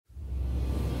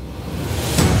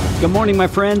Good morning, my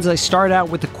friends. I start out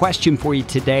with a question for you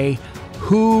today.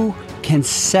 Who can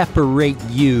separate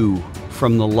you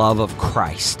from the love of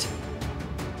Christ?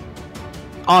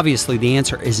 Obviously, the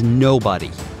answer is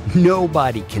nobody.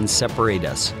 Nobody can separate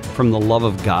us from the love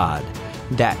of God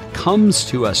that comes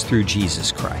to us through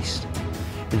Jesus Christ.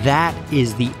 That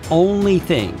is the only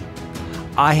thing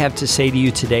I have to say to you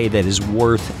today that is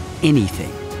worth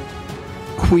anything.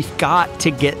 We've got to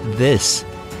get this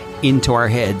into our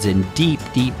heads and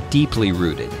deeply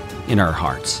rooted in our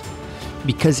hearts,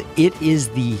 because it is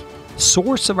the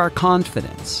source of our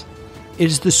confidence. It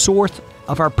is the source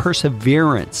of our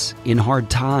perseverance in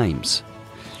hard times.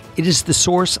 It is the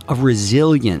source of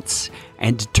resilience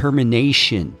and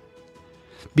determination,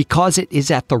 because it is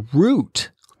at the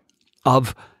root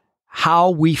of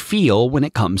how we feel when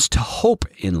it comes to hope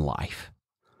in life.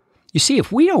 You see,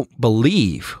 if we don't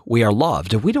believe we are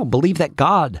loved, if we don't believe that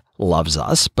God loves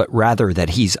us, but rather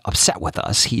that He's upset with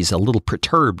us, He's a little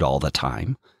perturbed all the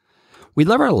time, we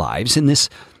live our lives in this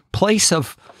place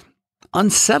of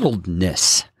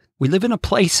unsettledness. We live in a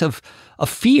place of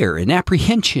fear and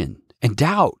apprehension and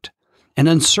doubt and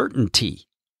uncertainty.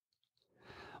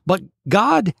 But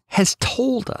God has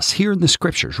told us here in the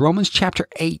Scriptures, Romans chapter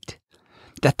 8,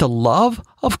 that the love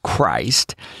of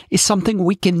Christ is something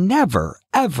we can never,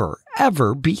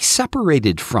 ever be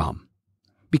separated from.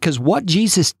 Because what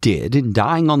Jesus did in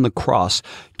dying on the cross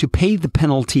to pay the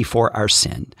penalty for our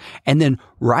sin, and then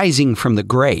rising from the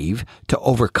grave to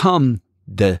overcome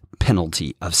the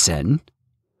penalty of sin,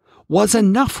 was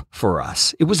enough for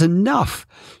us. It was enough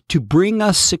to bring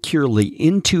us securely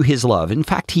into His love. In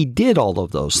fact, He did all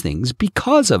of those things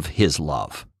because of His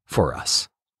love for us.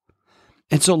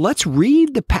 And so let's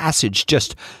read the passage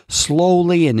just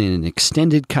slowly and in an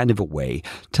extended kind of a way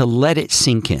to let it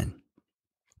sink in.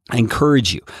 I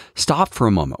encourage you, stop for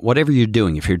a moment, whatever you're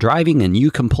doing. If you're driving and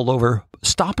you can pull over,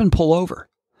 stop and pull over.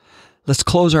 Let's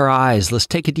close our eyes. Let's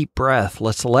take a deep breath.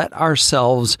 Let's let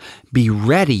ourselves be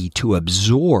ready to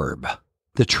absorb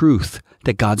the truth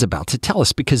that God's about to tell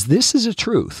us, because this is a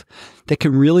truth that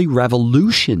can really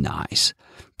revolutionize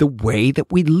the way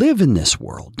that we live in this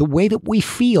world, the way that we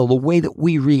feel, the way that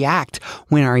we react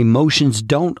when our emotions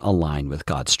don't align with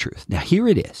God's truth. Now, here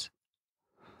it is.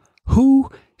 Who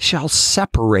shall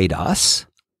separate us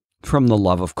from the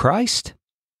love of Christ?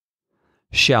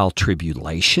 Shall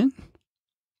tribulation,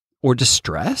 or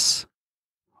distress,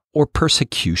 or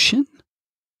persecution,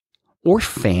 or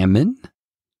famine,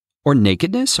 or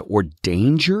nakedness, or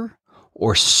danger,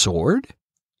 or sword?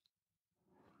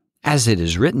 As it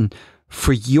is written,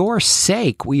 for your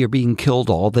sake we are being killed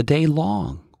all the day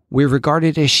long. We're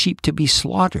regarded as sheep to be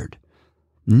slaughtered.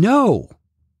 No,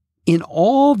 in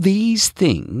all these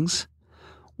things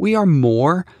we are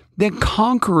more than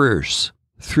conquerors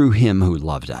through Him who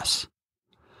loved us.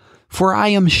 For I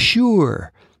am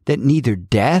sure that neither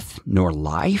death nor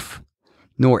life,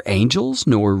 nor angels,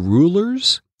 nor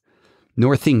rulers,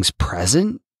 nor things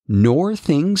present, nor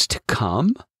things to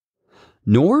come,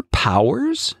 nor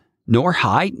powers, nor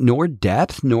height, nor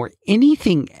depth, nor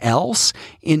anything else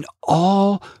in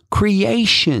all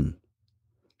creation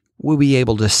will be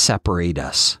able to separate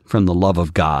us from the love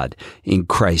of God in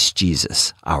Christ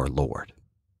Jesus our Lord.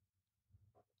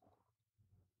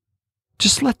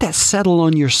 Just let that settle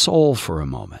on your soul for a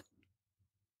moment.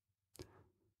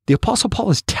 The Apostle Paul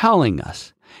is telling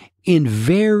us in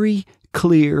very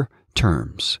clear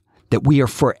terms that we are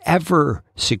forever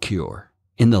secure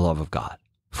in the love of God.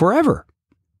 Forever.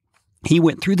 He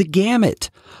went through the gamut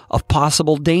of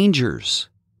possible dangers.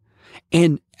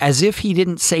 And as if he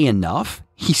didn't say enough,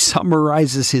 he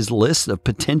summarizes his list of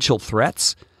potential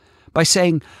threats by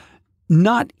saying,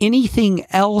 not anything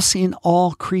else in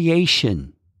all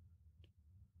creation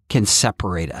can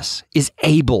separate us, is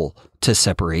able to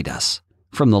separate us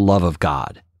from the love of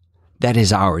God that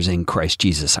is ours in Christ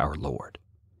Jesus our Lord.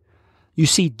 You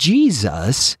see,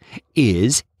 Jesus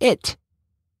is it.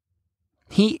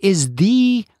 He is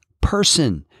the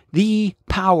person, the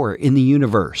power in the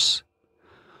universe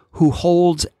who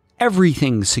holds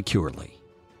everything securely.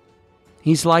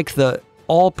 He's like the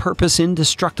all-purpose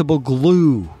indestructible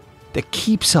glue that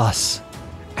keeps us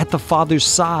at the Father's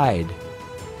side,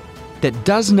 that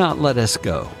does not let us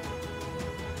go.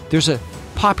 There's a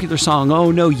popular song,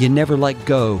 "Oh no, you never let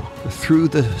go," through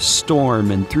the storm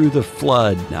and through the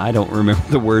flood. Now, I don't remember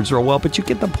the words real well, but you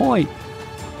get the point.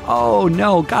 Oh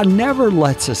no, God never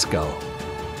lets us go.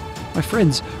 My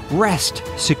friends, rest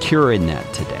secure in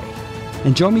that today.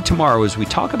 And join me tomorrow as we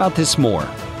talk about this more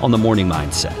on The Morning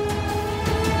Mindset.